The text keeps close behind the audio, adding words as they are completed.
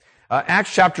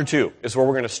Acts chapter 2 is where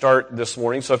we're going to start this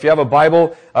morning. So if you have a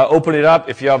Bible, open it up.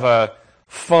 If you have a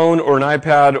phone or an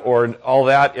iPad or all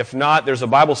that, if not, there's a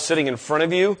Bible sitting in front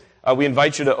of you. We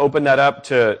invite you to open that up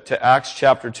to Acts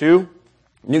chapter 2.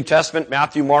 New Testament,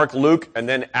 Matthew, Mark, Luke, and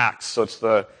then Acts. So it's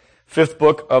the fifth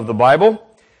book of the Bible.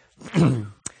 And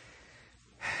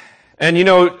you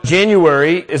know,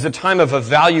 January is a time of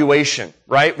evaluation,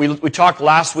 right? We talked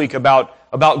last week about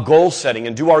goal setting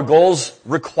and do our goals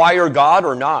require God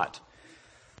or not?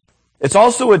 It's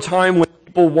also a time when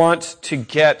people want to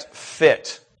get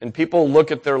fit and people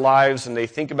look at their lives and they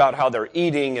think about how they're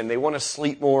eating and they want to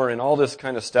sleep more and all this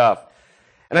kind of stuff.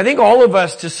 And I think all of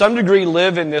us to some degree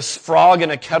live in this frog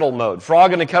in a kettle mode.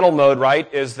 Frog in a kettle mode, right,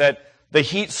 is that the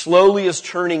heat slowly is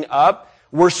turning up.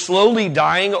 We're slowly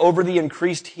dying over the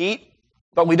increased heat,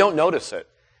 but we don't notice it.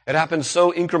 It happens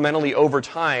so incrementally over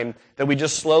time that we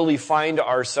just slowly find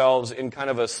ourselves in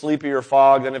kind of a sleepier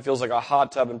fog. Then it feels like a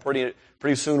hot tub, and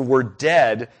pretty soon we're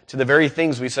dead to the very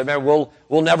things we said, man, we'll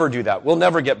never do that. We'll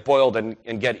never get boiled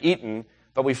and get eaten,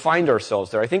 but we find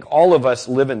ourselves there. I think all of us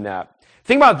live in that.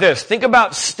 Think about this. Think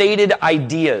about stated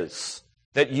ideas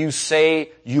that you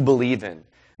say you believe in.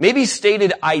 Maybe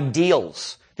stated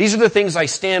ideals. These are the things I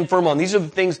stand firm on. These are the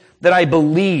things that I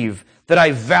believe, that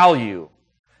I value.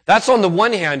 That's on the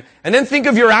one hand. And then think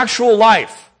of your actual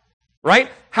life, right?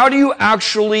 How do you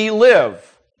actually live?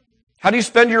 How do you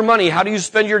spend your money? How do you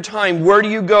spend your time? Where do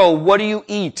you go? What do you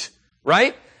eat?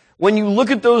 Right? When you look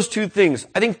at those two things,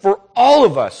 I think for all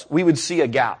of us, we would see a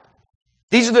gap.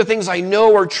 These are the things I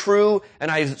know are true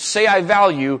and I say I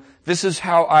value. This is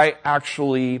how I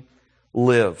actually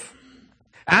live.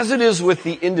 As it is with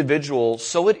the individual,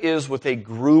 so it is with a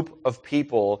group of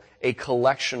people, a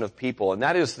collection of people. And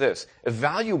that is this.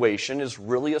 Evaluation is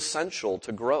really essential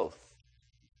to growth.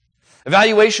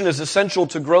 Evaluation is essential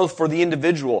to growth for the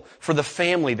individual, for the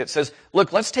family that says,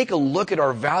 look, let's take a look at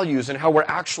our values and how we're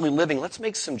actually living. Let's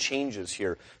make some changes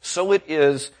here. So it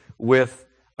is with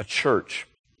a church.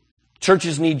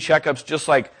 Churches need checkups just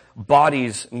like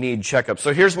bodies need checkups.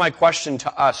 So here's my question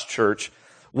to us, church.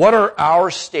 What are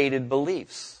our stated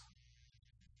beliefs?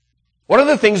 What are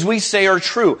the things we say are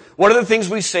true? What are the things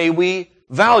we say we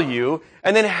value?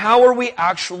 And then how are we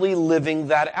actually living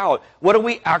that out? What are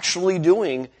we actually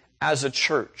doing as a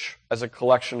church, as a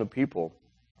collection of people?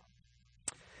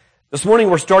 This morning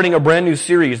we're starting a brand new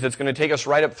series that's going to take us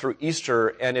right up through Easter,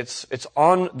 and it's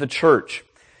on the church.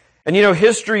 And you know,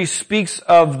 history speaks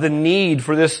of the need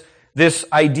for this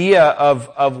idea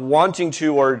of wanting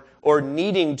to or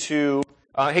needing to.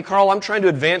 Hey, Carl, I'm trying to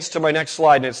advance to my next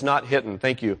slide, and it's not hitting.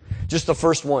 Thank you. Just the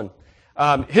first one.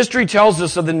 History tells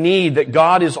us of the need that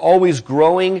God is always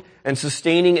growing and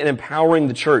sustaining and empowering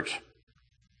the church.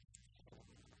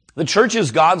 The church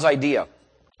is God's idea.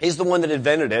 He's the one that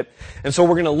invented it, and so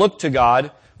we're going to look to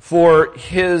God for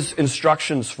His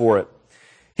instructions for it.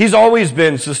 He's always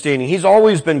been sustaining. He's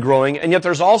always been growing, and yet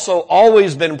there's also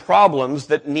always been problems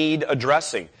that need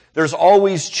addressing. There's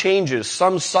always changes,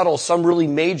 some subtle, some really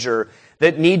major,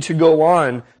 that need to go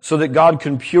on so that God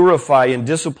can purify and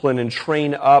discipline and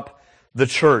train up the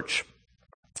church.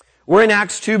 We're in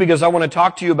Acts 2 because I want to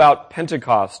talk to you about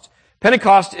Pentecost.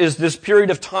 Pentecost is this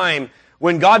period of time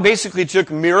when God basically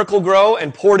took Miracle-Gro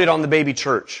and poured it on the baby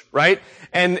church, right?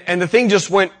 And the thing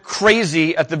just went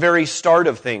crazy at the very start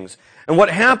of things. And what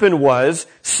happened was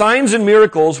signs and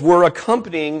miracles were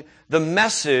accompanying the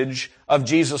message of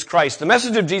Jesus Christ. The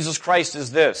message of Jesus Christ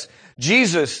is this.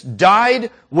 Jesus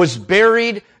died, was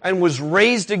buried, and was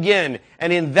raised again.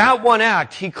 And in that one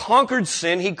act, He conquered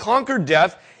sin, He conquered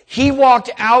death, He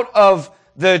walked out of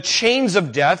the chains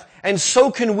of death, and so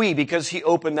can we because He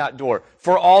opened that door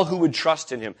for all who would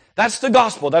trust in Him. That's the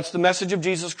gospel. That's the message of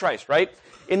Jesus Christ, right?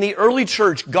 In the early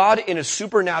church, God in a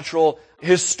supernatural,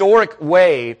 historic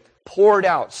way poured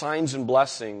out signs and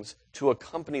blessings to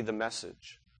accompany the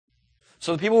message.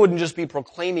 So the people wouldn't just be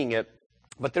proclaiming it,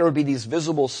 but there would be these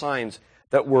visible signs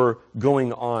that were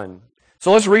going on.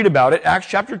 So let's read about it. Acts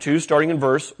chapter 2, starting in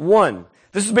verse 1.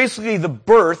 This is basically the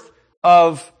birth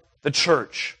of the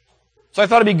church. So I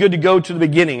thought it'd be good to go to the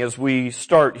beginning as we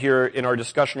start here in our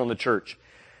discussion on the church.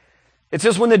 It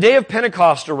says, when the day of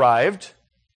Pentecost arrived,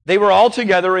 they were all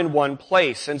together in one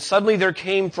place, and suddenly there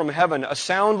came from heaven a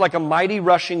sound like a mighty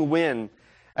rushing wind,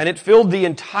 and it filled the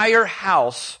entire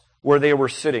house where they were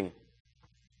sitting.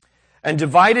 And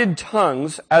divided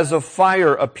tongues as of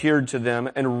fire appeared to them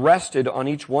and rested on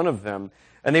each one of them.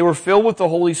 And they were filled with the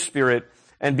Holy Spirit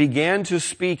and began to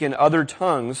speak in other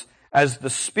tongues as the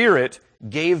Spirit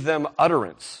gave them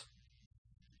utterance.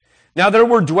 Now there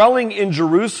were dwelling in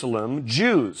Jerusalem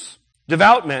Jews,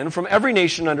 devout men from every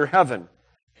nation under heaven.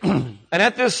 And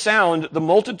at this sound, the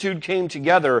multitude came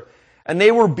together, and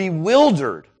they were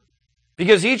bewildered,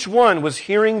 because each one was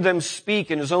hearing them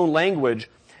speak in his own language.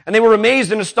 And they were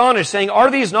amazed and astonished, saying, "Are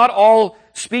these not all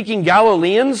speaking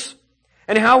Galileans?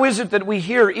 And how is it that we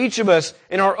hear each of us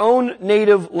in our own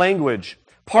native language?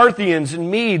 Parthians and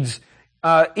Medes,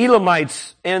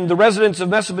 Elamites, and the residents of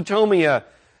Mesopotamia,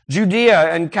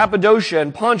 Judea and Cappadocia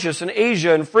and Pontus and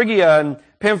Asia and Phrygia and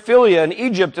Pamphylia and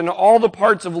Egypt and all the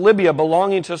parts of Libya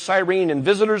belonging to Cyrene and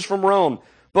visitors from Rome,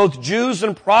 both Jews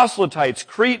and proselytes,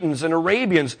 Cretans and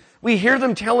Arabians. We hear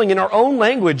them telling in our own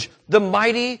language the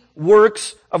mighty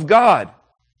works of God."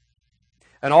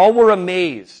 And all were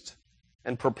amazed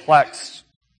and perplexed,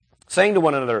 saying to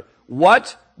one another,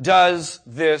 "What does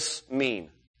this mean?"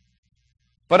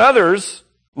 But others,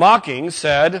 mocking,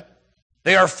 said,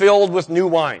 "They are filled with new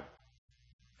wine."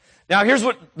 Now here's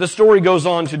what the story goes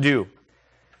on to do.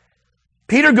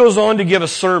 Peter goes on to give a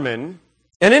sermon,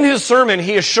 and in his sermon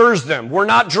he assures them, we're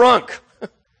not drunk.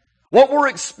 What we're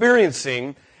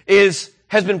experiencing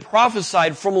has been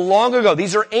prophesied from long ago.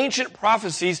 These are ancient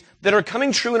prophecies that are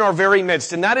coming true in our very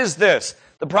midst, and that is this.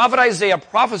 The prophet Isaiah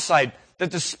prophesied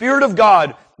that the Spirit of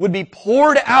God would be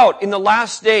poured out in the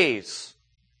last days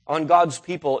on God's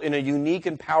people in a unique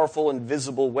and powerful and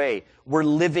visible way. We're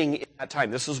living in that time.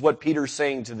 This is what Peter's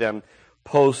saying to them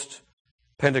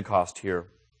post-Pentecost here.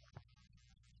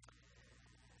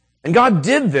 And God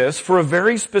did this for a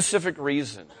very specific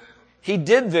reason. He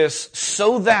did this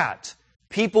so that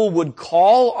people would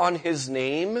call on His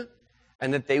name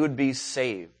and that they would be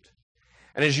saved.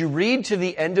 And as you read to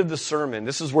the end of the sermon,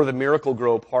 this is where the Miracle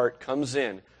Grow part comes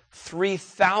in.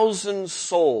 3,000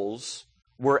 souls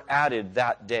were added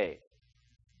that day.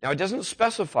 Now, it doesn't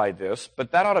specify this,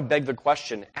 but that ought to beg the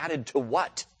question, added to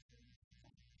what?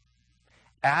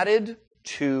 Added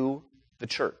to the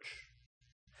church.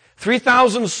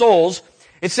 3,000 souls,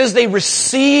 it says they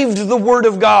received the Word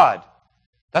of God.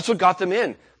 That's what got them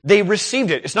in. They received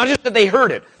it. It's not just that they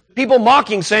heard it. People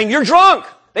mocking, saying, "You're drunk."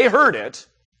 They heard it.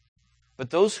 But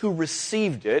those who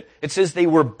received it, it says they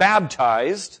were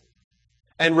baptized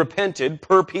and repented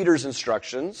per Peter's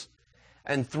instructions.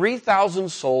 And 3,000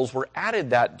 souls were added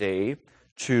that day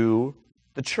to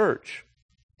the church.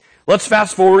 Let's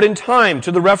fast forward in time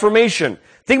to the Reformation.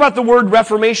 Think about the word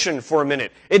Reformation for a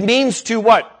minute. It means to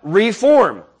what?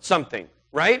 Reform something,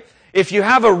 right? If you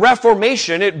have a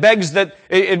reformation, it begs that,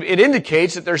 it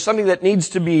indicates that there's something that needs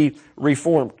to be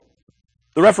reformed.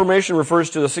 The Reformation refers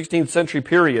to the 16th century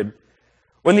period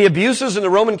when the abuses in the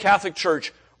Roman Catholic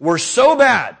Church were so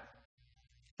bad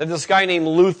that this guy named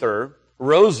Luther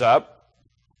rose up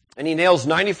and he nails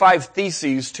 95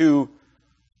 theses to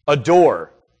a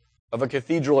door of a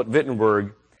cathedral at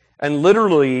Wittenberg and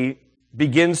literally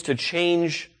begins to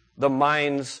change the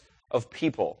minds of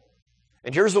people.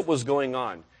 And here's what was going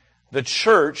on. The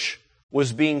church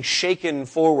was being shaken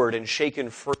forward and shaken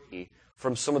free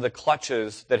from some of the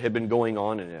clutches that had been going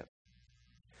on in it.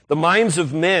 The minds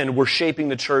of men were shaping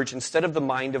the church instead of the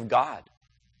mind of God.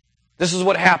 This is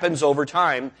what happens over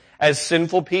time as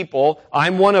sinful people,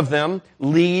 I'm one of them,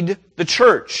 lead the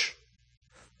church.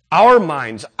 Our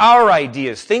minds, our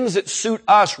ideas, things that suit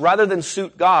us rather than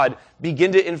suit God,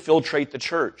 begin to infiltrate the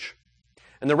church.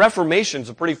 And the Reformation is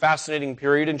a pretty fascinating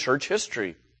period in church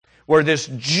history, where this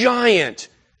giant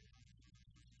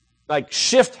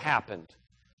shift happened.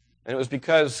 And it was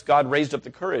because God raised up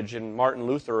the courage in Martin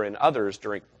Luther and others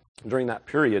during that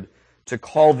period to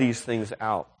call these things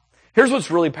out. Here's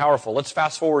what's really powerful. Let's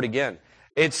fast forward again.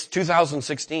 It's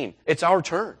 2016. It's our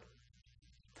turn.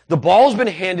 The ball's been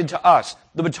handed to us.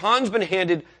 The baton's been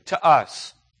handed to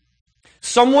us.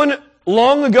 Someone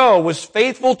long ago was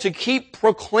faithful to keep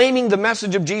proclaiming the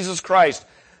message of Jesus Christ,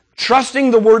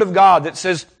 trusting the Word of God that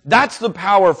says that's the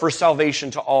power for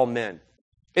salvation to all men.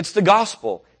 It's the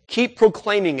gospel. Keep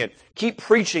proclaiming it. Keep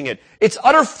preaching it. It's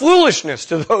utter foolishness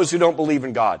to those who don't believe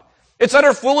in God. It's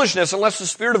utter foolishness unless the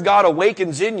Spirit of God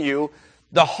awakens in you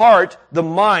the heart, the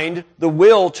mind, the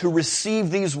will to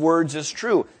receive these words as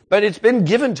true. But it's been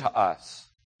given to us.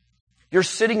 You're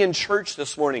sitting in church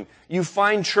this morning. You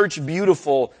find church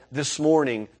beautiful this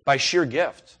morning by sheer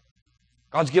gift.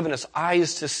 God's given us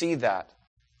eyes to see that.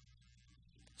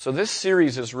 So this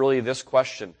series is really this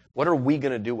question. What are we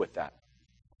going to do with that?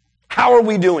 How are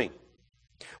we doing?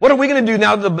 What are we going to do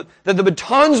now that the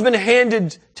baton's been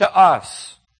handed to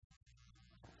us?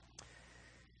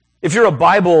 If you're a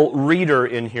Bible reader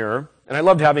in here, and I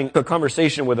loved having a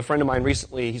conversation with a friend of mine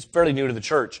recently, he's fairly new to the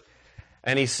church,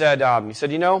 and he said,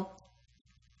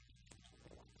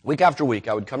 week after week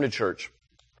I would come to church,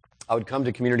 I would come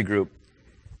to community group,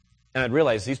 and I'd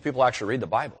realize these people actually read the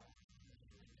Bible.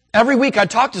 Every week I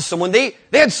talked to someone, they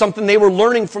had something they were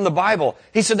learning from the Bible.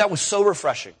 He said that was so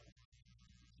refreshing.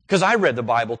 Because I read the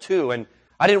Bible too, and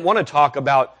I didn't want to talk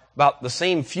about the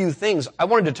same few things. I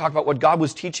wanted to talk about what God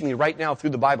was teaching me right now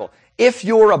through the Bible. If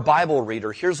you're a Bible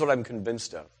reader, here's what I'm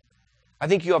convinced of. I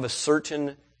think you have a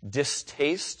certain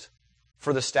distaste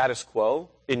for the status quo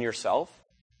in yourself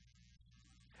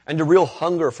and a real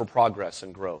hunger for progress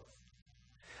and growth.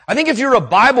 I think if you're a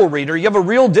Bible reader, you have a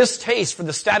real distaste for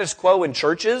the status quo in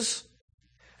churches,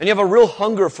 and you have a real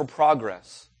hunger for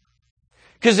progress.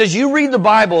 Because as you read the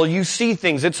Bible, you see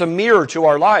things. It's a mirror to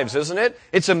our lives, isn't it?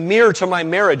 It's a mirror to my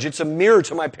marriage. It's a mirror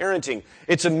to my parenting.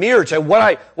 It's a mirror to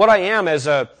what I am as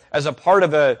a part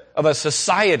of a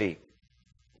society.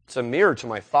 It's a mirror to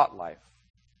my thought life.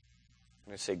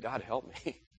 And I say, God, help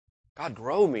me. God,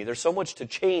 grow me. There's so much to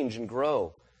change and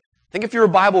grow. I think if you're a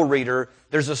Bible reader,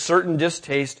 there's a certain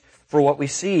distaste for what we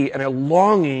see and a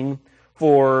longing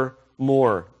for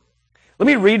more. Let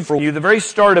me read for you the very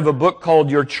start of a book called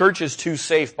Your Church is Too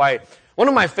Safe by one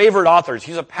of my favorite authors.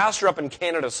 He's a pastor up in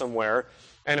Canada somewhere,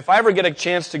 and if I ever get a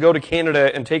chance to go to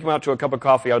Canada and take him out to a cup of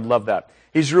coffee, I would love that.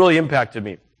 He's really impacted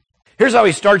me. Here's how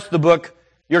he starts the book,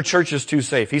 Your Church is Too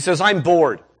Safe. He says, I'm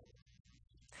bored,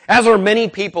 as are many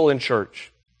people in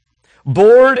church.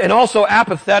 Bored and also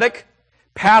apathetic,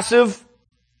 passive,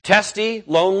 testy,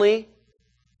 lonely,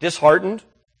 disheartened.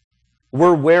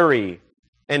 We're wary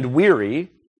and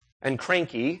weary and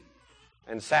cranky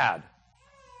and sad.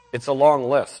 It's a long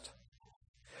list.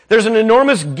 There's an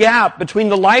enormous gap between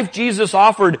the life Jesus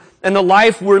offered and the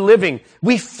life we're living.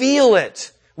 We feel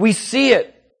it. We see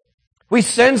it. We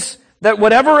sense that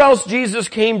whatever else Jesus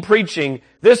came preaching,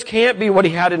 this can't be what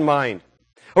he had in mind.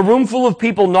 A room full of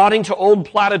people nodding to old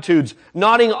platitudes,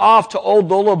 nodding off to old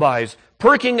lullabies,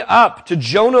 perking up to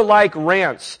Jonah-like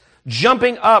rants,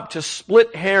 jumping up to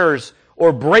split hairs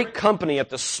or break company at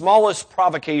the smallest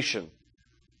provocation.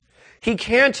 He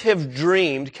can't have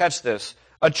dreamed, catch this,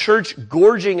 a church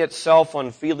gorging itself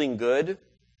on feeling good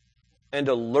and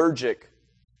allergic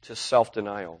to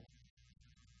self-denial.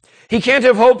 He can't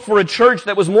have hoped for a church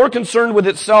that was more concerned with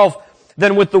itself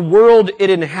than with the world it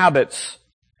inhabits.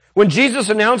 When Jesus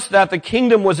announced that the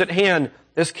kingdom was at hand,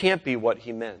 this can't be what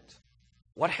he meant.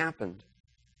 What happened?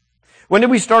 When did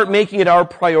we start making it our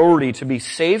priority to be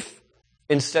safe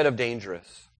instead of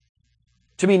dangerous?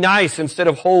 To be nice instead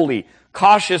of holy,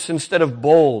 cautious instead of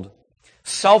bold,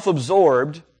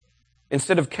 self-absorbed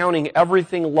instead of counting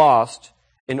everything lost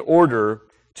in order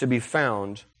to be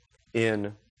found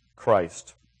in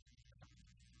Christ?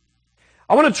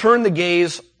 I want to turn the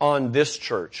gaze on this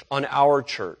church, on our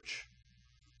church.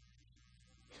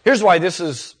 Here's why this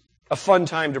is a fun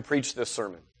time to preach this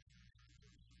sermon.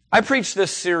 I preach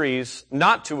this series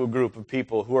not to a group of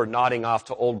people who are nodding off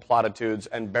to old platitudes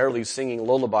and barely singing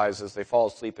lullabies as they fall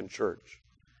asleep in church.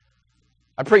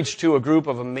 I preach to a group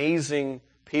of amazing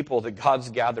people that God's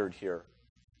gathered here,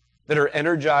 that are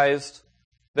energized,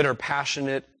 that are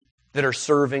passionate, that are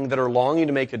serving, that are longing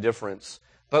to make a difference.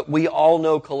 But we all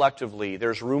know collectively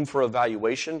there's room for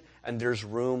evaluation and there's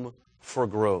room for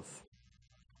growth.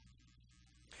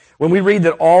 When we read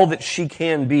that all that she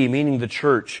can be, meaning the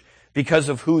church, because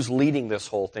of who's leading this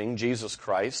whole thing, Jesus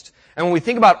Christ. And when we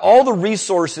think about all the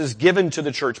resources given to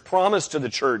the church, promised to the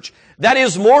church, that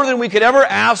is more than we could ever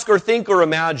ask or think or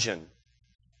imagine.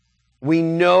 We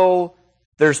know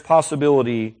there's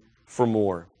possibility for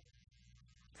more.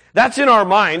 That's in our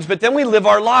minds, but then we live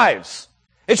our lives.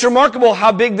 It's remarkable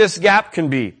how big this gap can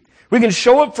be. We can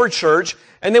show up for church,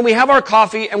 and then we have our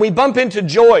coffee, and we bump into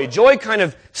Joy. Joy kind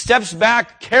of steps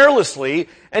back carelessly,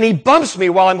 and he bumps me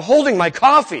while I'm holding my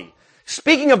coffee.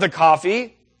 Speaking of the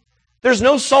coffee, there's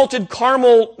no salted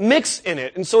caramel mix in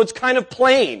it, and so it's kind of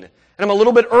plain. And I'm a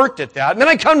little bit irked at that. And then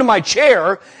I come to my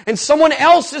chair, and someone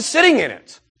else is sitting in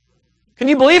it. Can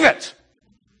you believe it?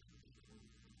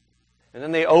 And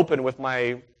then they open with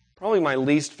probably my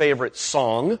least favorite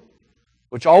song,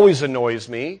 which always annoys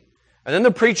me. And then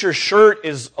the preacher's shirt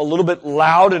is a little bit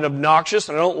loud and obnoxious,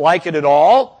 and I don't like it at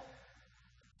all.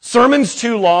 Sermon's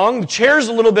too long. The chair's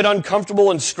a little bit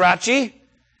uncomfortable and scratchy.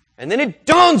 And then it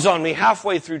dawns on me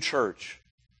halfway through church.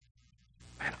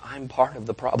 Man, I'm part of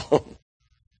the problem.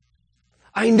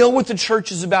 I know what the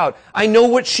church is about. I know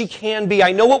what she can be.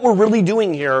 I know what we're really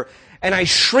doing here. And I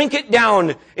shrink it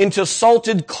down into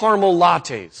salted caramel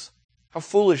lattes. How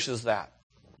foolish is that?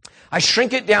 I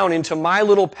shrink it down into my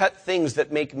little pet things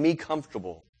that make me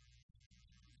comfortable.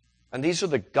 And these are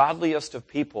the godliest of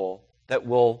people that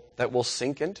will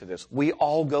sink into this. We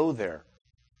all go there.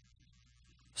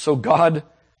 So God,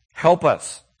 help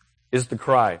us, is the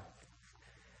cry.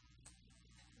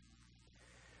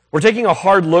 We're taking a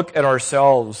hard look at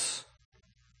ourselves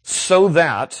so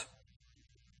that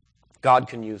God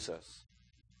can use us.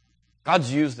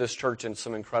 God's used this church in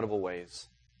some incredible ways.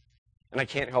 And I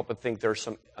can't help but think there are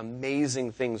some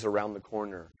amazing things around the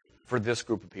corner for this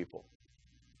group of people.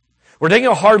 We're taking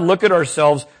a hard look at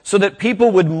ourselves so that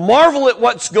people would marvel at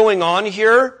what's going on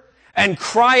here and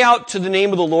cry out to the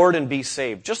name of the Lord and be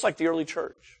saved, just like the early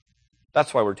church.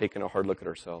 That's why we're taking a hard look at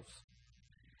ourselves.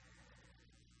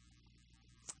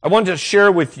 I want to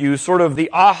share with you sort of the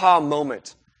aha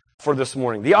moment for this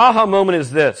morning. The aha moment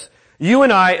is this. You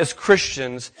and I, as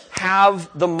Christians, have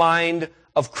the mind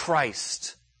of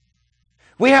Christ.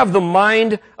 We have the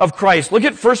mind of Christ. Look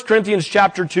at 1 Corinthians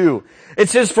chapter 2. It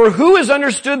says, "For who has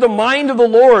understood the mind of the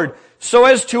Lord so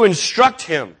as to instruct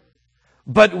him?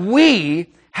 But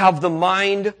we have the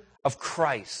mind of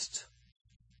Christ."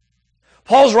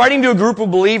 Paul's writing to a group of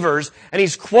believers, and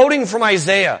he's quoting from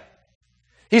Isaiah.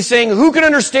 He's saying, who can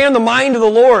understand the mind of the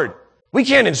Lord? We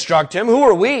can't instruct him. Who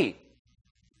are we?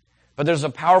 But there's a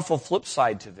powerful flip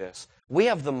side to this. We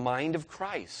have the mind of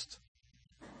Christ.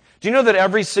 Do you know that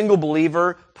every single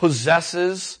believer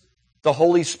possesses the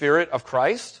Holy Spirit of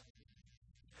Christ?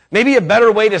 Maybe a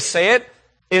better way to say it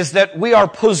is that we are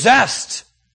possessed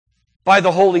by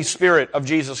the Holy Spirit of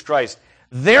Jesus Christ.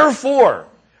 Therefore,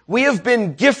 we have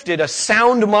been gifted a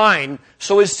sound mind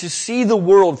so as to see the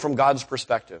world from God's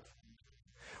perspective.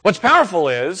 What's powerful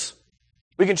is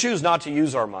we can choose not to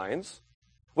use our minds.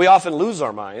 We often lose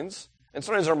our minds, and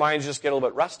sometimes our minds just get a little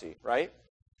bit rusty, right?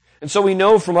 And so we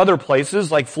know from other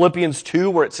places, like Philippians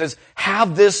 2, where it says,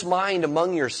 "Have this mind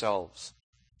among yourselves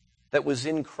that was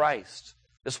in Christ."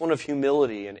 This one of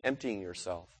humility and emptying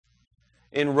yourself.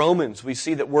 In Romans, we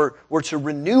see that we're to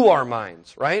renew our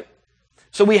minds, right?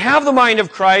 So we have the mind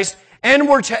of Christ, and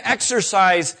we're to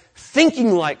exercise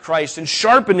thinking like Christ and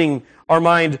sharpening our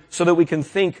mind so that we can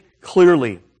think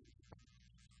clearly.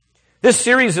 This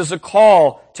series is a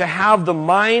call to have the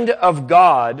mind of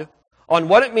God on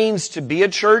what it means to be a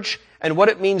church and what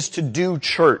it means to do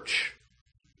church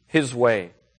His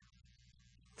way.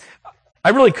 I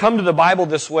really come to the Bible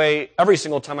this way every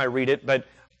single time I read it, but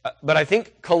I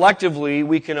think collectively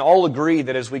we can all agree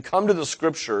that as we come to the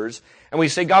Scriptures and we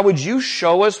say, God, would you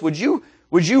show us, would you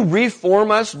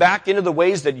reform us back into the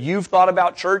ways that you've thought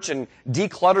about church and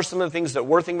declutter some of the things that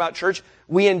we're thinking about church?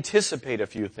 We anticipate a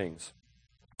few things.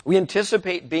 We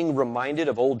anticipate being reminded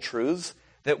of old truths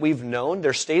that we've known.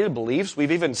 They're stated beliefs.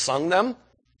 We've even sung them,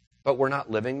 but we're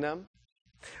not living them.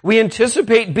 We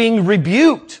anticipate being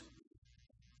rebuked.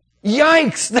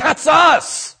 Yikes, that's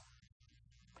us!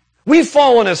 We've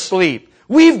fallen asleep.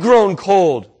 We've grown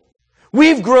cold.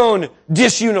 We've grown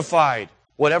disunified.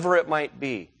 Whatever it might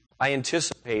be, I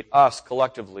anticipate us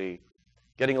collectively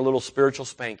getting a little spiritual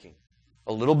spanking,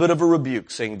 a little bit of a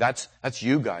rebuke, saying, that's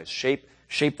you guys.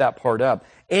 Shape that part up.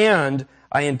 And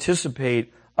I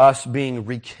anticipate us being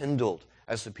rekindled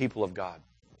as the people of God.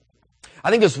 I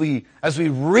think as we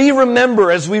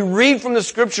remember, as we read from the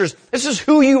Scriptures, this is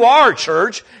who you are,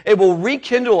 church. It will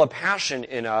rekindle a passion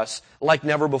in us like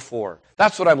never before.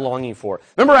 That's what I'm longing for.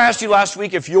 Remember I asked you last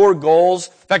week if your goals,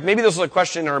 in fact, maybe this was a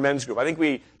question in our men's group. I think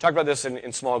we talked about this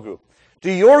in small group. Do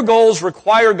your goals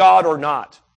require God or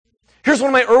not? Here's one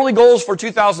of my early goals for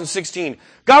 2016.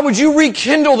 God, would you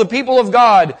rekindle the people of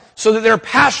God so that they're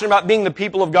passionate about being the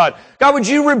people of God? God, would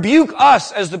you rebuke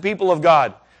us as the people of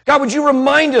God? God, would you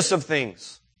remind us of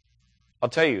things? I'll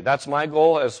tell you, that's my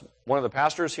goal as one of the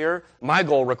pastors here. My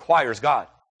goal requires God.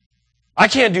 I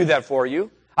can't do that for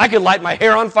you. I could light my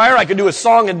hair on fire. I could do a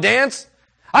song and dance.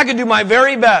 I could do my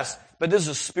very best. But this is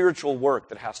a spiritual work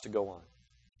that has to go on.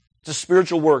 It's a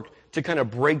spiritual work to kind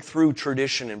of break through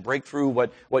tradition and break through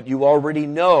what you already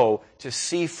know to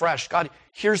see fresh. God,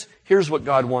 here's what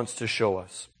God wants to show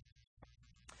us.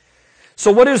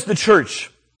 So what is the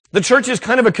church? The church is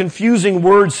kind of a confusing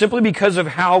word simply because of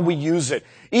how we use it.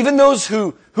 Even those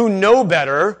who know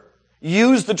better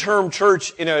use the term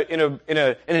church in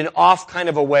an off kind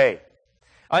of a way.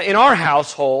 In our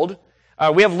household,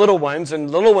 we have little ones,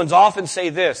 and little ones often say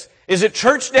this, "Is it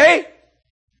church day?"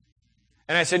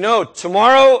 And I say, "No,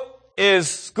 tomorrow is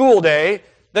school day.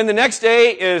 Then the next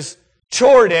day is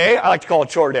chore day." I like to call it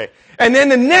chore day. And then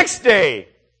the next day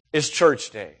is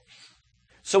church day.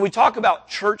 So we talk about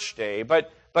church day,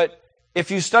 but if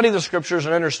you study the Scriptures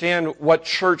and understand what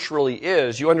church really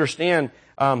is, you understand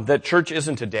that church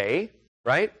isn't a day,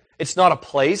 right? It's not a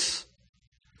place.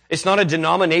 It's not a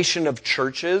denomination of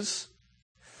churches.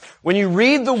 When you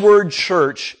read the word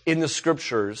church in the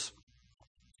Scriptures,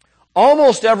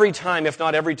 almost every time, if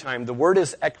not every time, the word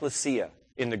is ekklesia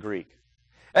in the Greek.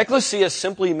 Ekklesia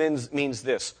simply means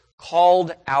this,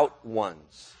 called out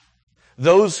ones.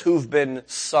 Those who've been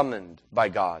summoned by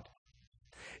God.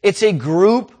 It's a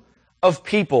group of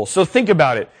people. So think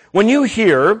about it. When you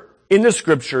hear in the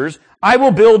Scriptures, I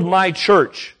will build my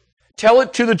church. Tell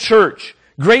it to the church.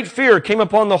 Great fear came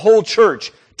upon the whole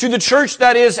church. To the church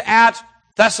that is at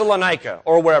Thessalonica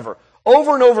or wherever.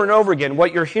 Over and over and over again,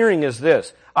 what you're hearing is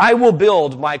this. I will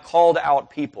build my called out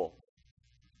people.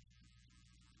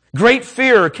 Great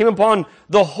fear came upon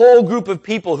the whole group of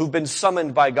people who've been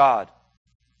summoned by God.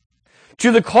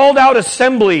 To the called out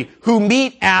assembly who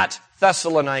meet at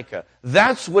Thessalonica.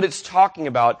 That's what it's talking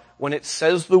about when it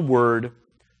says the word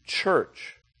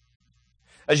church.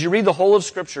 As you read the whole of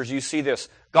Scriptures, you see this.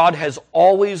 God has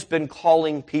always been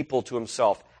calling people to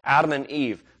Himself. Adam and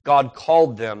Eve, God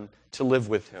called them to live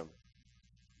with Him.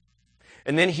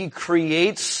 And then He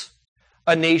creates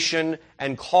a nation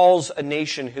and calls a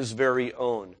nation His very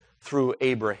own through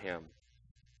Abraham.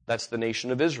 That's the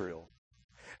nation of Israel.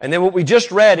 And then what we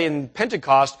just read in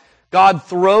Pentecost, God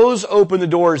throws open the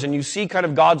doors, and you see kind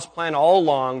of God's plan all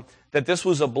along that this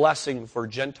was a blessing for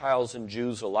Gentiles and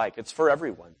Jews alike. It's for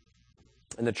everyone.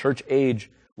 And the church age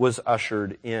was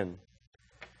ushered in.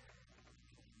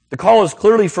 The call is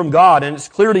clearly from God, and it's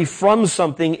clearly from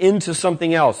something into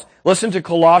something else. Listen to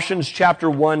Colossians chapter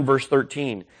 1, verse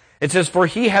 13. It says, for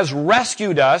He has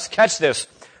rescued us, catch this,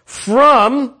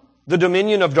 from the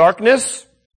dominion of darkness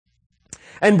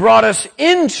and brought us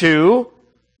into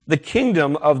the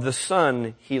kingdom of the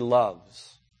Son He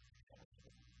loves,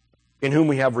 in whom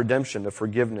we have redemption, the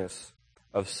forgiveness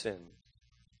of sin.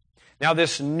 Now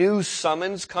this new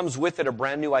summons comes with it a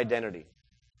brand new identity.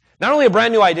 Not only a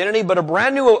brand new identity, but a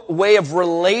brand new way of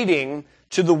relating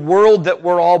to the world that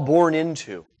we're all born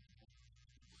into.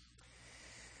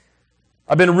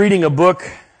 I've been reading a book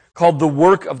called The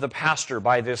Work of the Pastor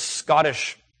by this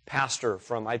Scottish pastor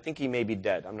from, I think he may be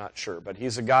dead, I'm not sure, but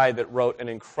he's a guy that wrote an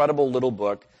incredible little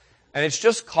book, and it's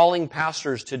just calling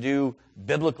pastors to do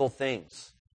biblical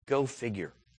things. Go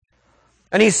figure.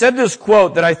 And he said this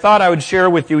quote that I thought I would share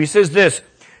with you. He says this,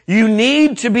 you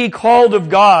need to be called of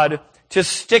God to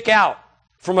stick out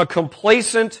from a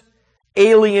complacent,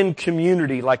 alien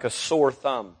community like a sore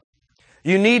thumb.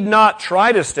 You need not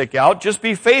try to stick out, just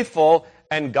be faithful,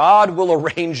 and God will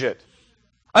arrange it.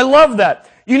 I love that.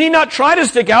 You need not try to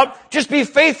stick out, just be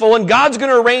faithful, and God's going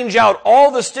to arrange out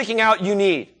all the sticking out you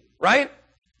need, right?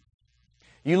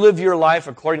 You live your life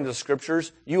according to the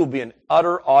Scriptures, you will be an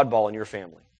utter oddball in your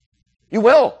family. You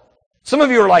will. Some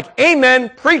of you are like,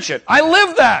 amen, preach it. I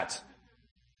live that.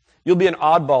 You'll be an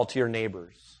oddball to your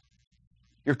neighbors.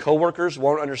 Your coworkers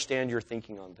won't understand your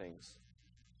thinking on things.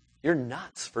 You're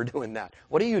nuts for doing that.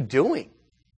 What are you doing?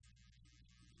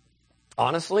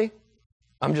 Honestly,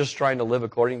 I'm just trying to live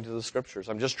according to the Scriptures.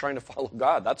 I'm just trying to follow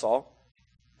God, that's all.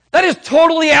 That is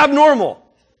totally abnormal.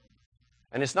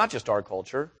 And it's not just our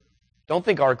culture. Don't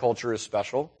think our culture is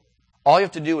special. All you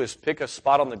have to do is pick a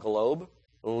spot on the globe,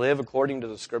 live according to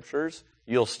the Scriptures,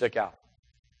 you'll stick out.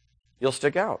 You'll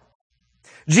stick out.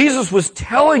 Jesus was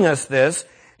telling us this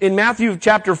in Matthew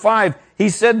chapter 5. He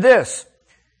said this.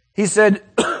 He said,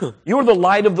 you are the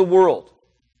light of the world.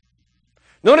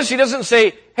 Notice He doesn't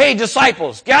say, hey,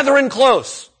 disciples, gather in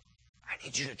close. I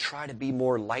need you to try to be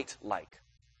more light-like.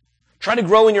 Try to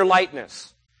grow in your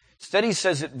lightness. Instead, He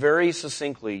says it very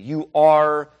succinctly. You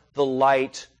are the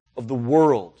light of the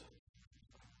world.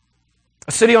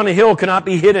 A city on a hill cannot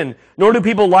be hidden, nor do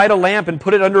people light a lamp and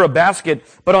put it under a basket,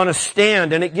 but on a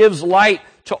stand, and it gives light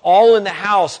to all in the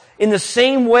house. In the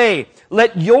same way,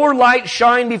 let your light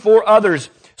shine before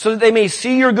others, so that they may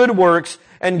see your good works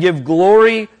and give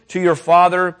glory to your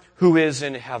Father who is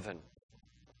in heaven.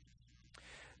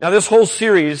 Now this whole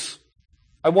series,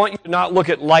 I want you to not look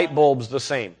at light bulbs the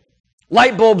same.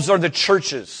 Light bulbs are the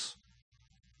churches.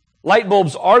 Light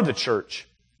bulbs are the church.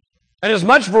 And as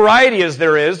much variety as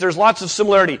there is, there's lots of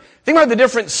similarity. Think about the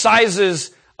different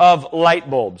sizes of light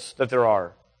bulbs that there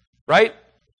are, right?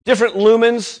 Different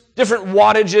lumens, different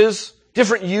wattages,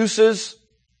 different uses.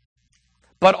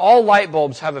 But all light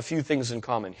bulbs have a few things in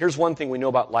common. Here's one thing we know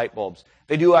about light bulbs.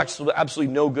 They do absolutely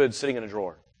no good sitting in a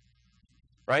drawer,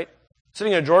 right?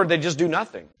 Sitting in a drawer, they just do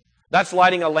nothing. That's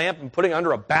lighting a lamp and putting it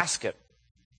under a basket.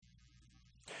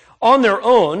 On their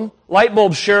own, light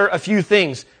bulbs share a few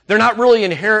things. They're not really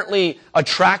inherently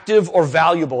attractive or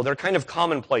valuable. They're kind of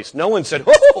commonplace. No one said,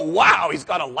 oh, wow, he's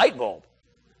got a light bulb.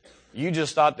 You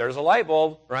just thought there's a light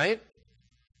bulb, right?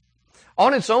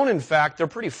 On its own, in fact, they're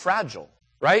pretty fragile,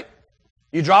 right?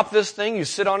 You drop this thing, you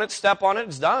sit on it, step on it,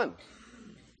 it's done.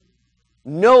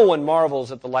 No one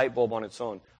marvels at the light bulb on its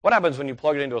own. What happens when you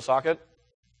plug it into a socket?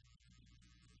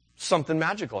 Something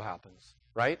magical happens,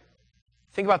 right?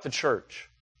 Think about the church.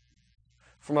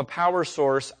 From a power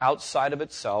source outside of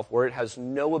itself, where it has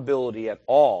no ability at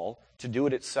all to do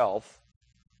it itself,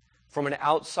 from an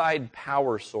outside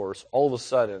power source, all of a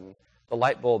sudden, the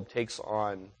light bulb takes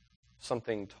on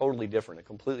something totally different, a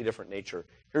completely different nature.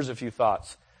 Here's a few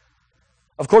thoughts.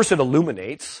 Of course, it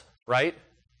illuminates, right?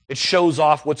 It shows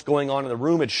off what's going on in the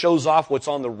room. It shows off what's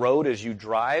on the road as you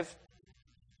drive.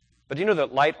 But do you know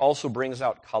that light also brings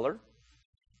out color?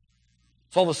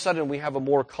 So all of a sudden, we have a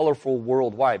more colorful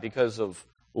world. Why? Because of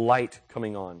light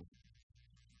coming on.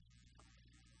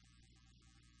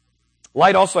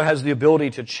 Light also has the ability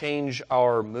to change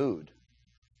our mood.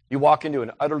 You walk into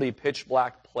an utterly pitch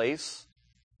black place,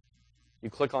 you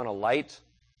click on a light,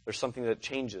 there's something that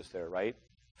changes there, right?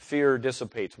 Fear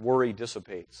dissipates, worry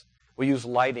dissipates. We use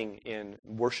lighting in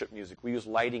worship music. We use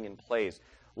lighting in plays.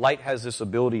 Light has this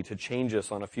ability to change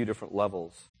us on a few different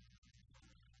levels.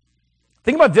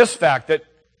 Think about this fact, that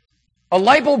a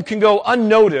light bulb can go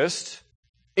unnoticed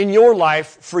in your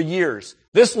life for years.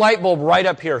 This light bulb right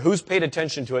up here, who's paid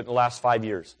attention to it in the last 5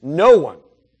 years? No one.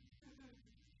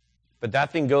 But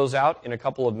that thing goes out in a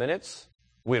couple of minutes,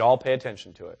 we'd all pay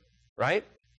attention to it, right?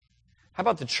 How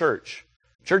about the church?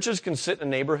 Churches can sit in a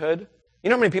neighborhood. You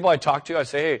know how many people I talk to? I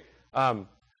say, hey, I'm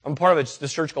part of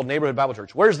this church called Neighborhood Bible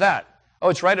Church. Where's that? Oh,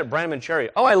 it's right at Branham and Cherry.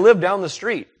 Oh, I live down the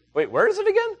street. Wait, where is it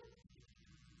again?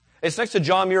 It's next to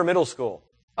John Muir Middle School.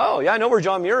 Oh, yeah, I know where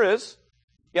John Muir is.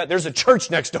 Yeah, there's a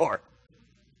church next door.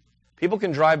 People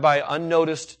can drive by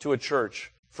unnoticed to a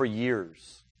church for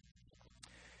years.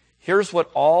 Here's what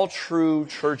all true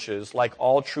churches, like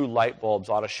all true light bulbs,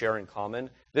 ought to share in common.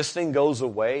 This thing goes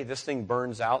away, this thing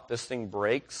burns out, this thing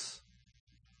breaks.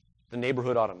 The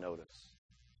neighborhood ought to notice.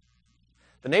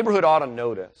 The neighborhood ought to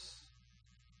notice.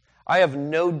 I have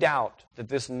no doubt that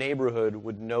this neighborhood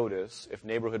would notice if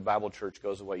Neighborhood Bible Church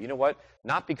goes away. You know what?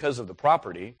 Not because of the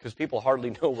property, because people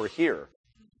hardly know we're here.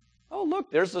 Oh,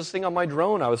 look, there's this thing on my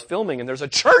drone I was filming, and there's a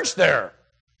church there.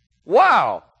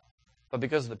 Wow. But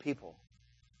because of the people.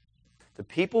 The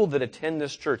people that attend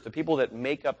this church, the people that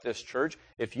make up this church,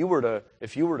 if you were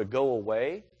to go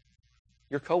away,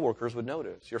 your coworkers would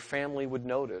notice, your family would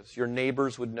notice, your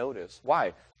neighbors would notice.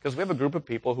 Why? Because we have a group of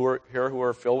people who are here who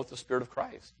are filled with the Spirit of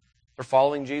Christ. They're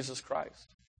following Jesus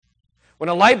Christ. When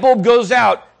a light bulb goes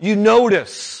out, you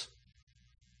notice.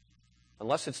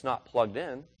 Unless it's not plugged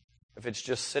in, if it's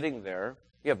just sitting there,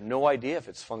 you have no idea if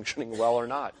it's functioning well or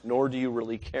not, nor do you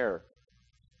really care.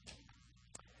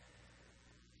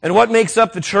 And what makes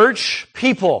up the church?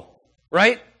 People,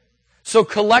 right? So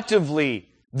collectively,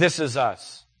 this is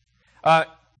us.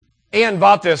 Ann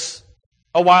bought this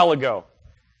a while ago.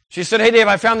 She said, hey Dave,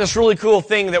 I found this really cool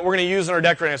thing that we're going to use in our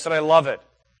decorating. I said, I love it.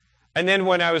 And then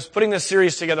when I was putting this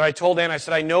series together, I told Ann, I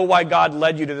said, I know why God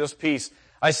led you to this piece.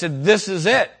 I said, this is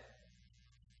it.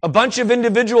 A bunch of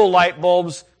individual light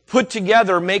bulbs put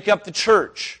together make up the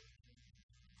church.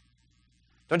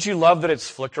 Don't you love that it's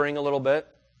flickering a little bit?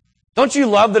 Don't you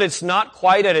love that it's not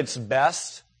quite at its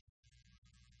best?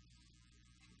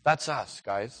 That's us,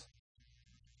 guys.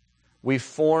 We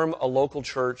form a local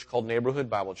church called Neighborhood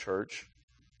Bible Church.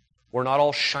 We're not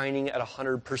all shining at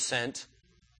 100%.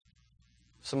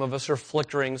 Some of us are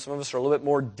flickering. Some of us are a little bit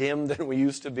more dim than we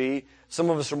used to be. Some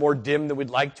of us are more dim than we'd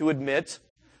like to admit.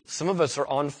 Some of us are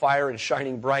on fire and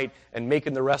shining bright and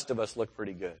making the rest of us look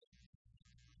pretty good.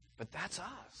 But that's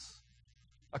us.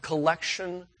 A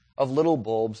collection of little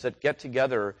bulbs that get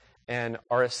together and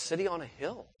are a city on a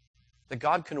hill that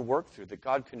God can work through, that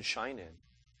God can shine in.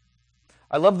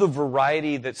 I love the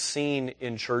variety that's seen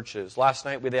in churches. Last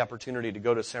night we had the opportunity to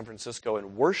go to San Francisco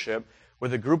and worship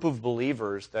with a group of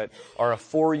believers that are a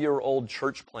 4-year-old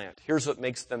church plant. Here's what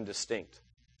makes them distinct.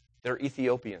 They're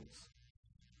Ethiopians.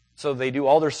 So they do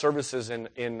all their services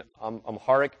in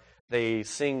Amharic. They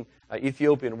sing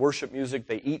Ethiopian worship music.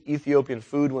 They eat Ethiopian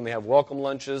food when they have welcome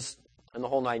lunches, and the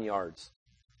whole 9 yards.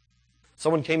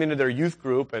 Someone came into their youth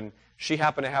group, and she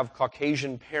happened to have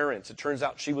Caucasian parents. It turns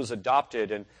out she was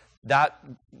adopted, and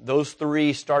those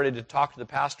three started to talk to the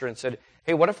pastor and said,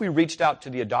 hey, what if we reached out to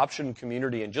the adoption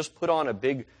community and just put on a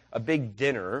big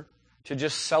dinner to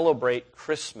just celebrate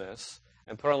Christmas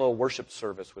and put on a little worship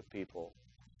service with people?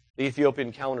 The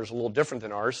Ethiopian calendar is a little different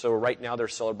than ours, so right now they're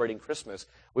celebrating Christmas.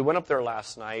 We went up there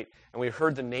last night, and we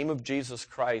heard the name of Jesus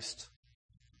Christ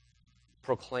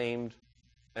proclaimed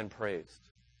and praised.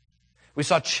 We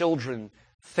saw children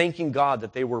thanking God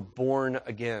that they were born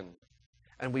again.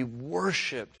 And we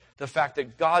worshiped the fact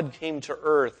that God came to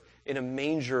earth in a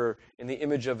manger in the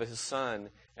image of His Son.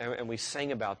 And we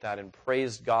sang about that and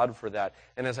praised God for that.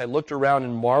 And as I looked around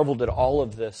and marveled at all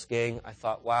of this, gang, I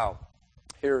thought, wow,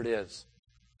 here it is.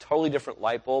 Totally different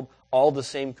light bulb, all the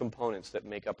same components that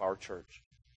make up our church.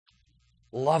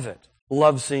 Love it.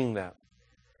 Love seeing that.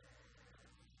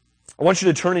 I want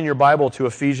you to turn in your Bible to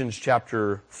Ephesians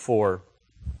chapter 4.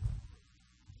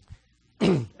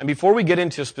 And before we get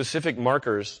into specific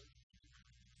markers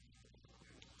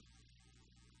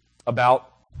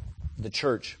about the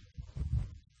church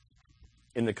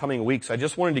in the coming weeks, I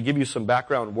just wanted to give you some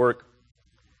background work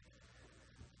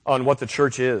on what the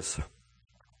church is.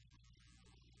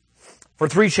 For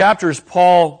 3 chapters,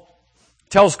 Paul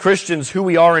tells Christians who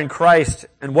we are in Christ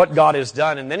and what God has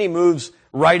done, and then he moves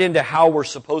right into how we're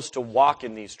supposed to walk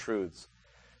in these truths.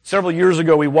 Several years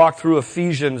ago, we walked through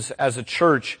Ephesians as a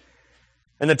church,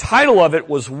 and the title of it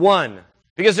was One,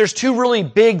 because there's 2 really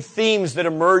big themes that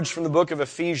emerge from the book of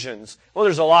Ephesians. Well,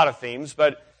 there's a lot of themes,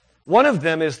 but one of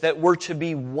them is that we're to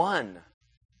be one.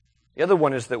 The other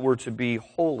one is that we're to be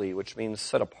holy, which means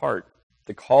set apart.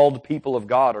 The called people of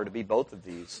God are to be both of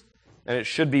these, and it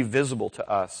should be visible to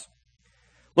us.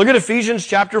 Look at Ephesians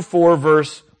chapter 4,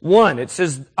 verse 1. It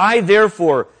says, I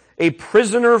therefore, a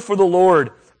prisoner for the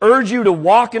Lord, urge you to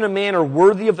walk in a manner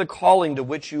worthy of the calling to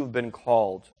which you have been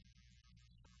called.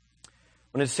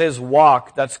 When it says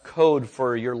walk, that's code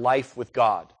for your life with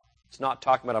God. It's not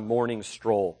talking about a morning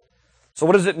stroll. So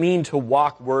what does it mean to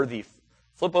walk worthy?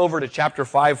 Flip over to chapter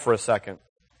 5 for a second.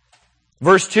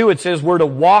 Verse 2, it says we're to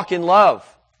walk in love.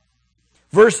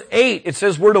 Verse 8, it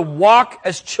says we're to walk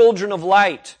as children of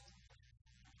light.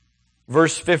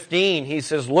 Verse 15, he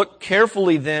says, look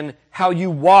carefully then how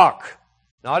you walk.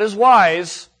 Not as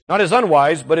wise, not as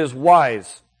unwise, but as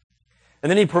wise. And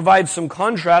then he provides some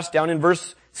contrast down in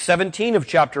verse 17 of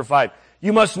chapter 5.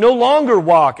 You must no longer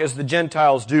walk as the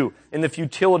Gentiles do in the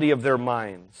futility of their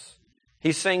minds.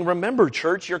 He's saying, remember,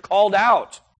 church, you're called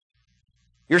out.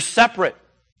 You're separate.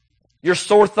 You're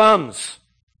sore thumbs.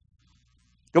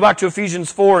 Go back to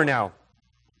Ephesians 4 now.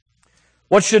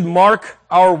 What should mark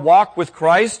our walk with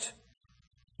Christ?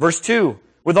 Verse 2,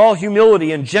 with all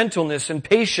humility and gentleness and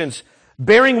patience,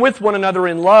 bearing with one another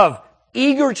in love,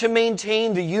 eager to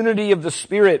maintain the unity of the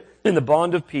Spirit in the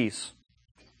bond of peace.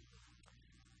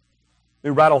 We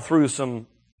rattle through some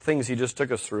things he just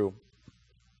took us through.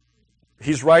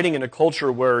 He's writing in a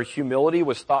culture where humility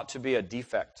was thought to be a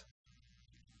defect.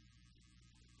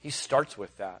 He starts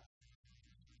with that.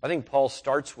 I think Paul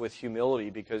starts with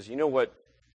humility because you know what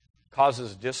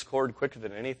causes discord quicker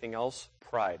than anything else?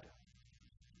 Pride.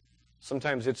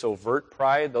 Sometimes it's overt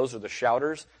pride. Those are the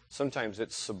shouters. Sometimes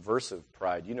it's subversive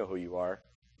pride. You know who you are.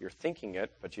 You're thinking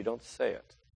it, but you don't say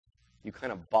it. You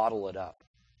kind of bottle it up.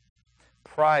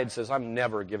 Pride says, I'm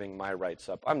never giving my rights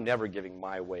up. I'm never giving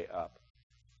my way up.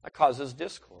 That causes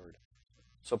discord.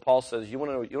 So Paul says, you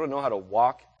want to know how to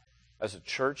walk as a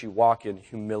church? You walk in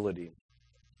humility.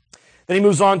 Then he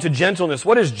moves on to gentleness.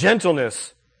 What is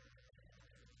gentleness?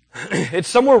 It's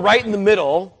somewhere right in the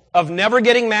middle of never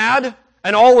getting mad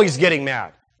and always getting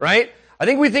mad, right? I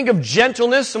think we think of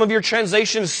gentleness. Some of your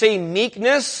translations say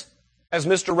meekness as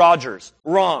Mr. Rogers.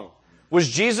 Wrong. Was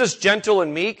Jesus gentle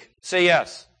and meek? Say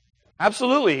yes.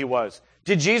 Absolutely he was.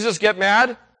 Did Jesus get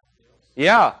mad?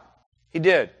 Yeah, he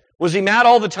did. Was he mad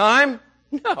all the time?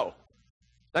 No.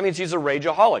 That means he's a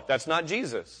rageaholic. That's not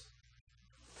Jesus.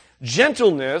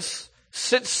 Gentleness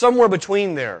sits somewhere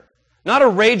between there. Not a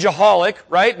rageaholic,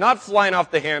 right? Not flying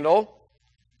off the handle,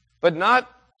 but not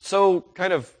so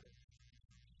kind of,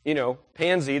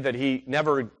 pansy that he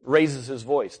never raises his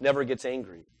voice, never gets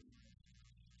angry.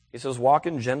 He says, walk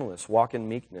in gentleness, walk in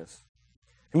meekness.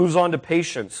 He moves on to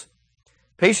patience.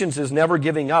 Patience is never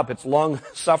giving up. It's long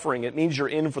suffering. It means you're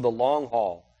in for the long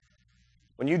haul.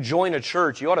 When you join a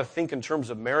church, you ought to think in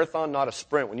terms of marathon, not a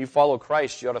sprint. When you follow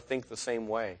Christ, you ought to think the same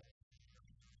way.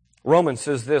 Romans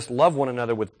says this, love one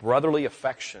another with brotherly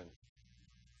affection.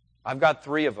 I've got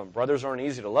 3 of them. Brothers aren't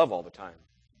easy to love all the time.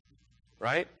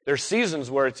 Right? There's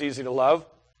seasons where it's easy to love.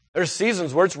 There's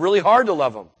seasons where it's really hard to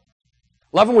love them.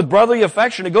 Love them with brotherly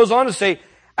affection. It goes on to say,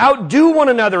 outdo one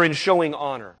another in showing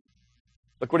honor.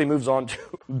 Look what he moves on to.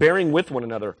 Bearing with one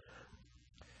another.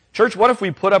 Church, what if we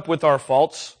put up with our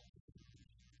faults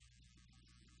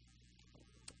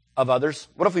of others?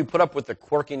 What if we put up with the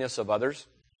quirkiness of others?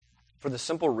 For the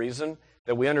simple reason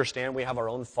that we understand we have our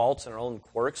own faults and our own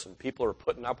quirks and people are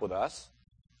putting up with us.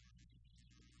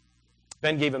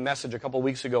 Ben gave a message a couple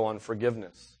weeks ago on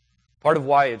forgiveness. Part of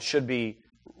why it should be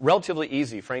relatively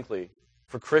easy, frankly,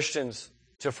 for Christians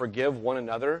to forgive one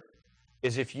another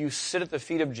is if you sit at the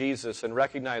feet of Jesus and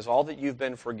recognize all that you've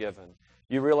been forgiven.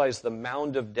 You realize the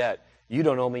mound of debt. You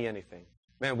don't owe me anything.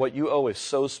 Man, what you owe is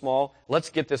so small. Let's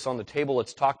get this on the table.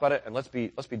 Let's talk about it, and let's be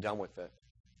done with it.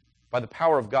 By the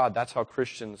power of God, that's how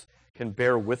Christians can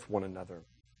bear with one another.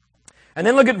 And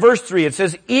then look at verse 3. It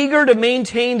says, eager to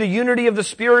maintain the unity of the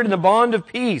Spirit in the bond of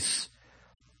peace.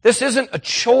 This isn't a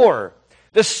chore.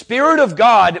 The Spirit of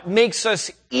God makes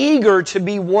us eager to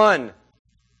be one.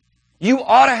 You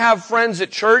ought to have friends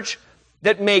at church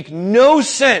that make no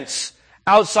sense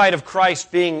outside of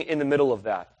Christ being in the middle of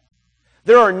that.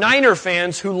 There are Niner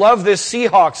fans who love this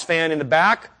Seahawks fan in the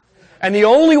back, and the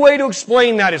only way to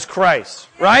explain that is Christ,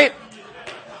 right?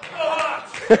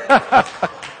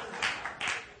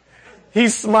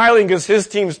 He's smiling because his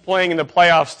team's playing in the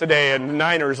playoffs today and the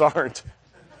Niners aren't.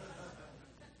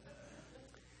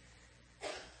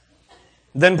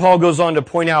 Then Paul goes on to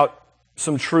point out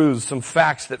some truths, some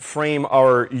facts that frame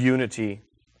our unity.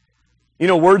 You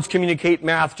know, words communicate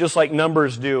math just like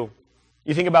numbers do.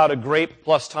 You think about a grape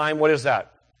plus time, what is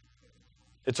that?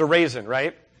 It's a raisin,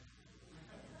 right?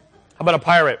 How about a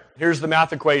pirate? Here's the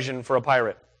math equation for a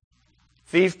pirate.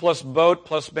 Thief plus boat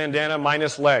plus bandana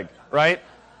minus leg, right?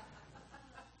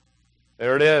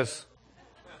 There it is.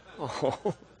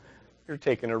 Oh, you're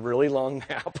taking a really long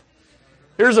nap.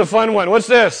 Here's a fun one. What's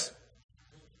this?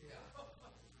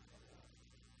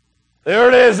 There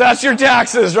it is. That's your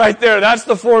taxes right there. That's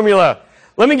the formula.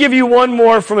 Let me give you one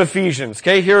more from Ephesians.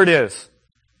 Okay, here it is.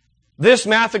 This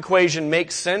math equation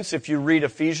makes sense if you read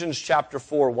Ephesians chapter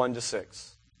 4, 1-6.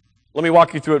 Let me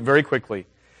walk you through it very quickly.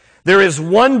 There is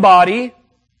one body.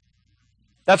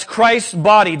 That's Christ's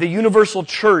body, the universal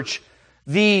church,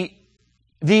 the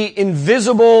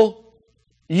invisible.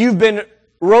 You've been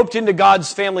roped into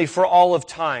God's family for all of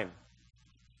time.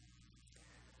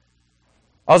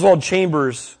 Oswald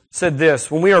Chambers said this,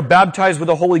 when we are baptized with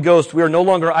the Holy Ghost, we are no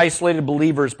longer isolated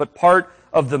believers, but part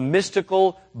of the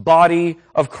mystical body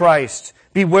of Christ.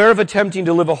 Beware of attempting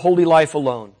to live a holy life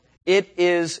alone. It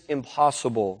is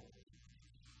impossible.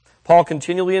 Paul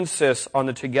continually insists on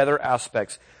the together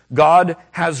aspects. God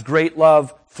has great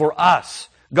love for us.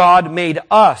 God made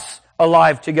us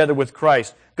alive together with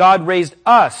Christ. God raised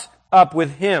us up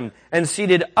with Him and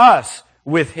seated us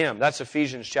with Him. That's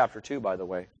Ephesians chapter 2, by the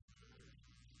way.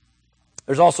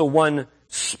 There's also one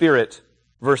Spirit,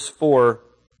 verse 4,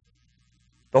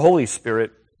 the Holy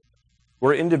Spirit.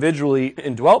 We're individually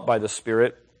indwelt by the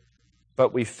Spirit,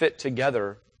 but we fit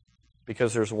together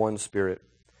because there's one Spirit.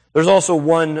 There's also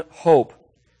one hope.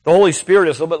 The Holy Spirit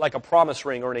is a little bit like a promise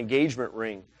ring or an engagement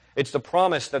ring. It's the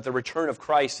promise that the return of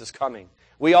Christ is coming.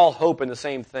 We all hope in the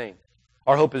same thing.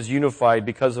 Our hope is unified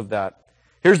because of that.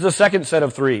 Here's the second set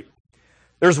of three.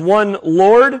 There's one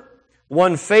Lord,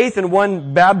 one faith, and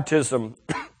one baptism.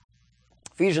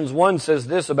 Ephesians 1 says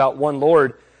this about one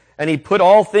Lord, and He put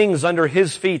all things under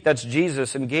His feet, that's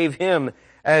Jesus, and gave Him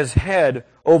as head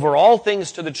over all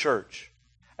things to the church.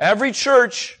 Every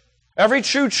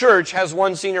true church has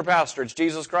one senior pastor. It's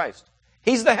Jesus Christ.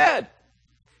 He's the head.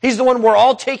 He's the one we're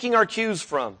all taking our cues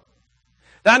from.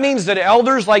 That means that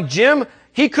elders like Jim,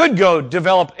 he could go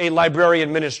develop a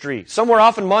librarian ministry somewhere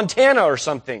off in Montana or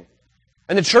something.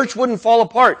 And the church wouldn't fall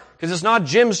apart because it's not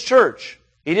Jim's church.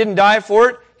 He didn't die for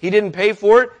it. He didn't pay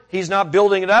for it. He's not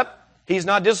building it up. He's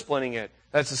not disciplining it.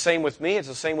 That's the same with me. It's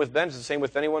the same with Ben. It's the same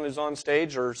with anyone who's on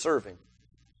stage or serving.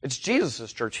 It's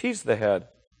Jesus' church. He's the head.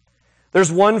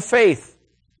 There's one faith,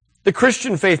 the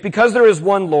Christian faith. Because there is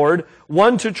one Lord,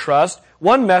 one to trust,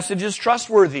 one message is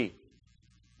trustworthy.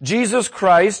 Jesus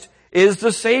Christ is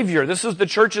the Savior. This is the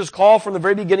church's call from the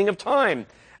very beginning of time.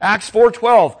 Acts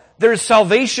 4:12. There is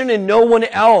salvation in no one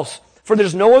else, for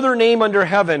there's no other name under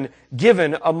heaven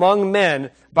given among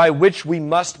men by which we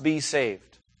must be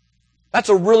saved. That's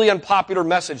a really unpopular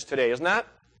message today, isn't that?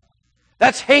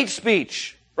 That's hate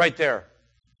speech right there.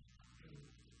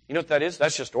 You know what that is?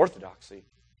 That's just orthodoxy.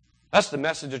 That's the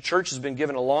message the church has been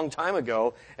given a long time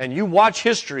ago. And you watch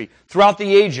history throughout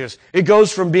the ages. It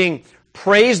goes from being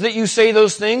praised that you say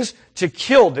those things to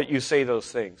killed that you say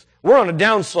those things. We're on a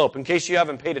downslope in case you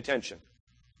haven't paid attention.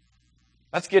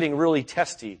 That's getting really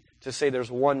testy to say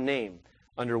there's one name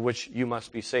under which you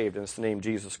must be saved, and it's the name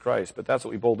Jesus Christ. But that's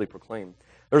what we boldly proclaim.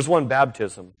 There's one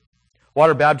baptism.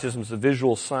 Water baptism is a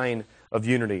visual sign of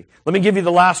unity. Let me give you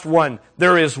the last one.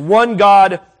 There is one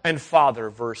God and Father,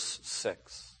 verse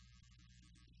 6.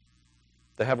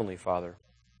 The Heavenly Father.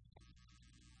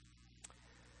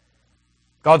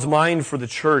 God's mind for the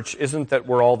church isn't that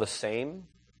we're all the same,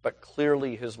 but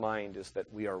clearly His mind is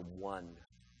that we are one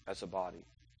as a body.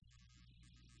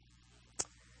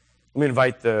 Let me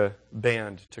invite the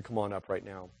band to come on up right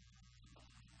now.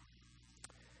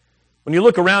 When you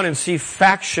look around and see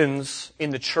factions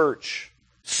in the church,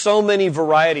 so many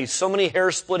varieties, so many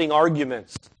hair-splitting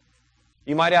arguments,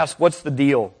 you might ask, what's the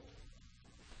deal?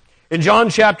 In John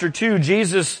chapter 2,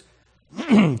 Jesus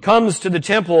comes to the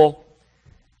temple,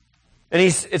 and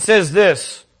it says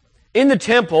this, in the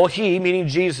temple, He, meaning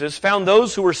Jesus, found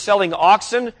those who were selling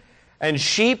oxen and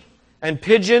sheep and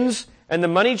pigeons and the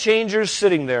money changers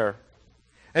sitting there.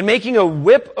 And making a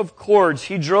whip of cords,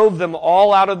 He drove them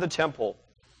all out of the temple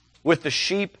with the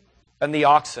sheep and the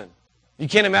oxen. You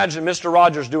can't imagine Mr.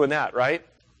 Rogers doing that, right?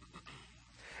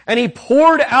 And he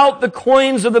poured out the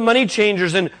coins of the money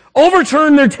changers and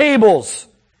overturned their tables.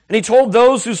 And he told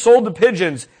those who sold the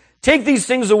pigeons, "Take these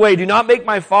things away. Do not make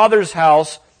my Father's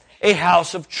house a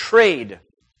house of trade."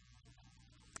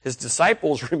 His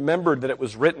disciples remembered that it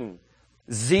was written,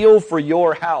 "Zeal for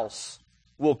your house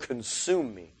will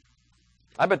consume me."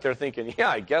 I bet they're thinking, yeah,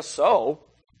 I guess so.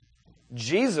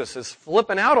 Jesus is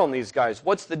flipping out on these guys.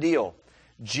 What's the deal?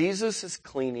 Jesus is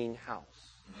cleaning house.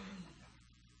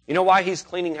 You know why he's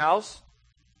cleaning house?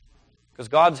 Because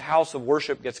God's house of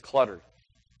worship gets cluttered.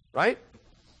 Right?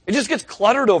 It just gets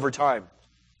cluttered over time.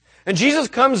 And Jesus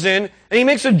comes in and he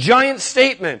makes a giant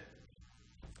statement.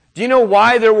 Do you know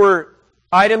why there were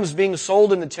items being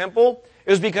sold in the temple? It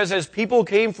was because as people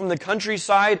came from the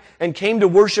countryside and came to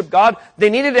worship God, they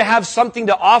needed to have something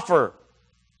to offer.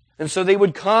 And so they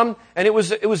would come, and it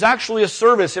was actually a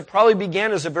service. It probably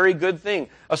began as a very good thing.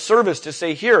 A service to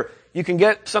say, here, you can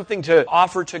get something to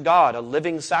offer to God, a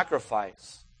living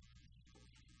sacrifice.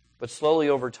 But slowly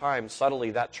over time, subtly,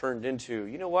 that turned into,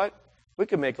 you know what? We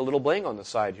can make a little bling on the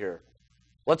side here.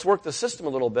 Let's work the system a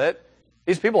little bit.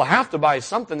 These people have to buy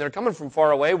something. They're coming from far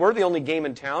away. We're the only game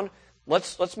in town.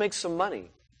 Let's make some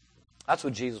money. That's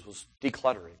what Jesus was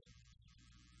decluttering.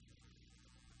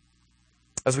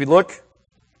 As we look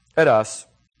at us,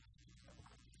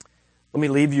 let me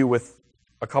leave you with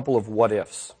a couple of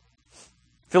what-ifs.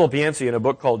 Philip Yancey, in a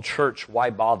book called Church, Why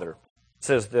Bother?,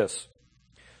 says this: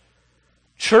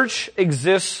 church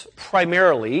exists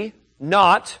primarily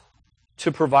not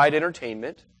to provide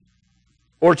entertainment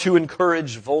or to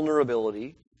encourage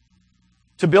vulnerability,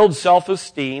 to build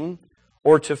self-esteem,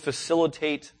 or to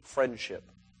facilitate friendship,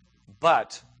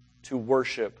 but to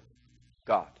worship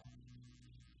God.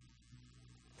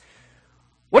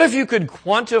 What if you could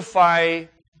quantify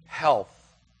health?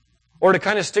 Or to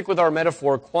kind of stick with our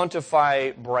metaphor,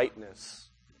 quantify brightness.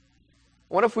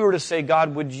 What if we were to say,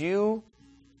 God, would you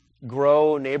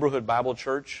grow Neighborhood Bible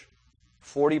Church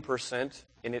 40%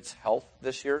 in its health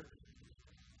this year?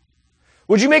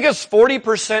 Would you make us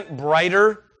 40%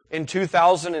 brighter in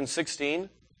 2016?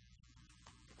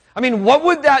 I mean, what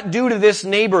would that do to this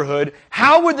neighborhood?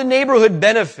 How would the neighborhood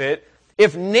benefit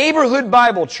if Neighborhood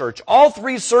Bible Church, all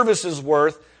 3 services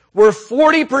worth, were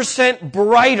 40%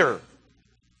 brighter?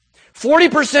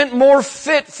 40% more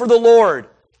fit for the Lord?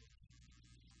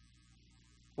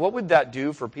 What would that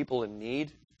do for people in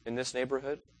need in this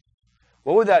neighborhood?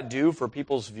 What would that do for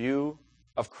people's view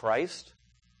of Christ?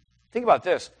 Think about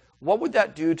this. What would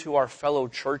that do to our fellow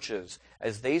churches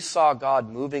as they saw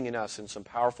God moving in us in some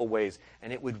powerful ways,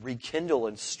 and it would rekindle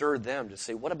and stir them to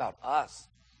say, what about us?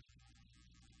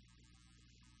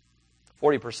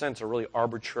 40% is a really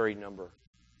arbitrary number.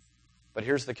 But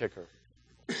here's the kicker.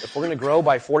 If we're going to grow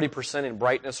by 40% in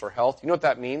brightness or health, you know what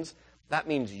that means? That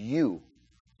means you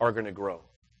are going to grow.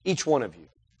 Each one of you.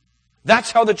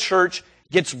 That's how the church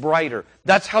gets brighter.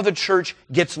 That's how the church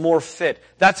gets more fit.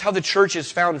 That's how the church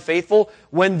is found faithful,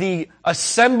 when the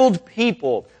assembled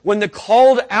people, when the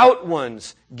called out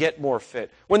ones get more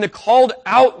fit. When the called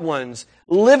out ones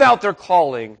live out their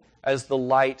calling as the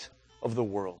light of the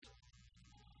world.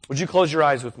 Would you close your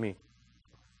eyes with me?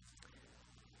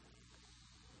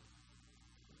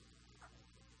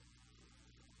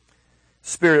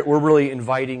 Spirit, we're really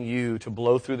inviting you to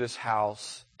blow through this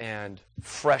house and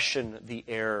freshen the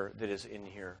air that is in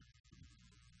here.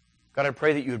 God, I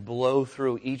pray that you would blow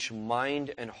through each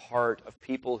mind and heart of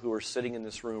people who are sitting in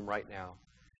this room right now.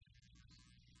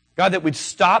 God, that we'd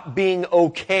stop being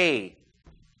okay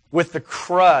with the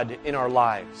crud in our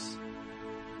lives.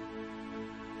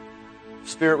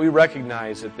 Spirit, we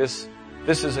recognize that this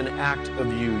is an act of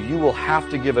you. You will have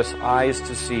to give us eyes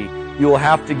to see. You will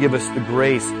have to give us the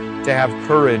grace to have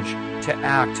courage to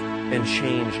act and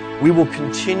change. We will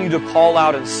continue to call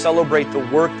out and celebrate the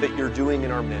work that you're doing in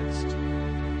our midst.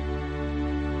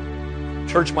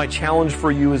 Church, my challenge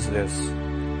for you is this.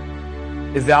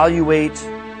 Evaluate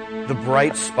the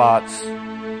bright spots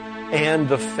and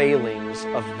the failings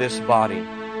of this body.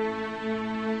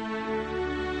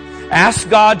 Ask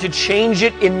God to change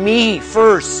it in me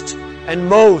first and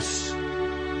most.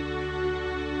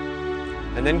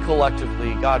 And then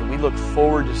collectively, God, we look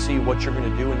forward to see what you're going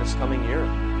to do in this coming year.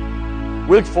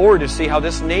 We look forward to see how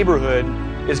this neighborhood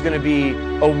is going to be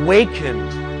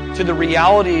awakened to the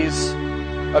realities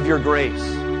of your grace.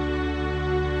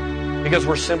 Because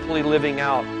we're simply living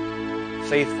out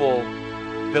faithful,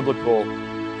 biblical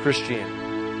Christianity.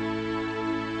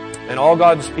 And all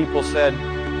God's people said,